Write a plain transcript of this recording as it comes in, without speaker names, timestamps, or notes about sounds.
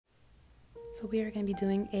So we are going to be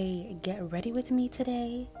doing a get ready with me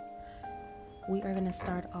today. We are going to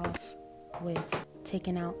start off with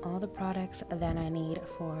taking out all the products that I need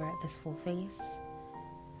for this full face.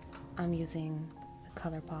 I'm using the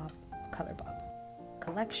ColourPop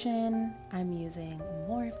collection. I'm using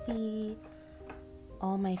Morphe,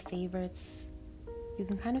 all my favorites. You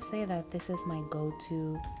can kind of say that this is my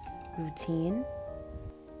go-to routine.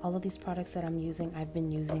 All of these products that I'm using, I've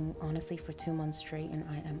been using honestly for 2 months straight, and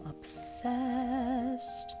I am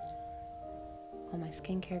obsessed. All my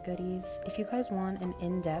skincare goodies. If you guys want an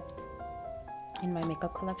in-depth in my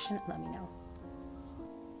makeup collection, let me know.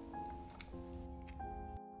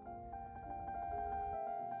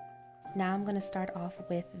 Now I'm going to start off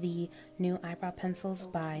with the new eyebrow pencils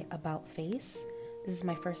by About Face. This is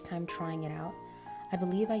my first time trying it out. I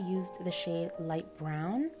believe I used the shade Light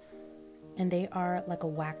Brown, and they are like a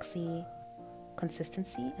waxy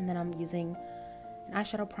consistency. And then I'm using an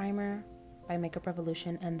eyeshadow primer by Makeup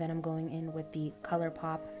Revolution, and then I'm going in with the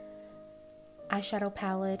ColourPop eyeshadow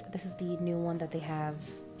palette. This is the new one that they have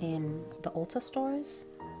in the Ulta stores.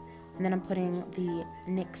 And then I'm putting the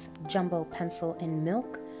NYX Jumbo Pencil in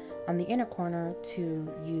Milk on the inner corner to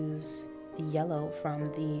use the yellow from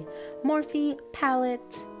the Morphe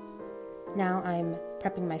palette. Now I'm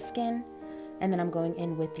prepping my skin, and then I'm going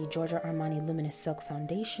in with the Giorgio Armani Luminous Silk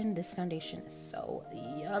Foundation. This foundation is so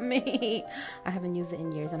yummy. I haven't used it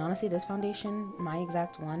in years, and honestly, this foundation, my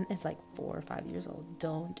exact one, is like 4 or 5 years old.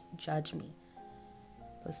 Don't judge me,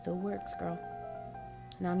 but it still works, girl.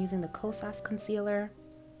 Now I'm using the Kosas concealer,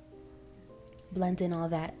 blending all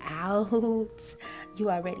that out.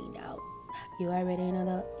 You already know. You already know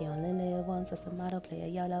that you only live once, so somebody play a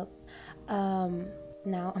YOLO.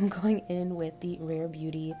 Now I'm going in with the Rare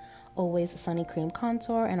Beauty Always Sunny Cream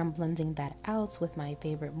Contour, and I'm blending that out with my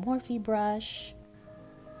favorite Morphe brush.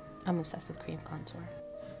 I'm obsessed with cream contour.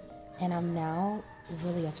 And I'm now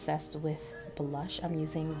really obsessed with blush. I'm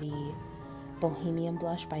using the Bohemian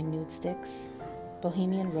blush by Nude Sticks.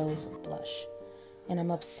 Bohemian Rose Blush. And I'm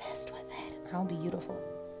obsessed with it. How beautiful.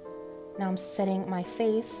 Now I'm setting my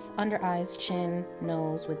face, under eyes, chin,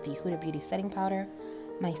 nose with the Huda Beauty setting powder.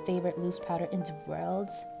 My favorite loose powder in the world.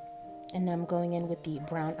 And then I'm going in with the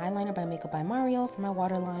brown eyeliner by Makeup by Mario for my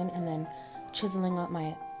waterline, and then chiseling up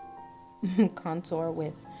my contour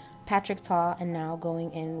with Patrick Ta, and now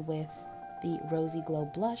going in with the Rosy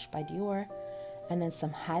Glow blush by Dior, and then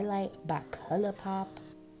some highlight by ColourPop.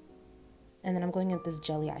 And then I'm going in with this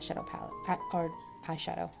jelly eyeshadow palette, or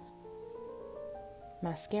eyeshadow.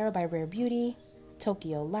 Mascara by Rare Beauty,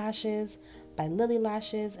 Tokyo Lashes by Lily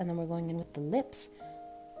Lashes, and then we're going in with the lips,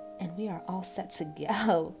 and we are all set to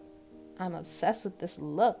go. I'm obsessed with this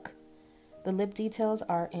look. The lip details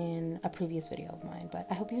are in a previous video of mine, but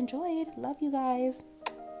I hope you enjoyed. Love you guys.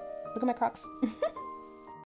 Look at my Crocs.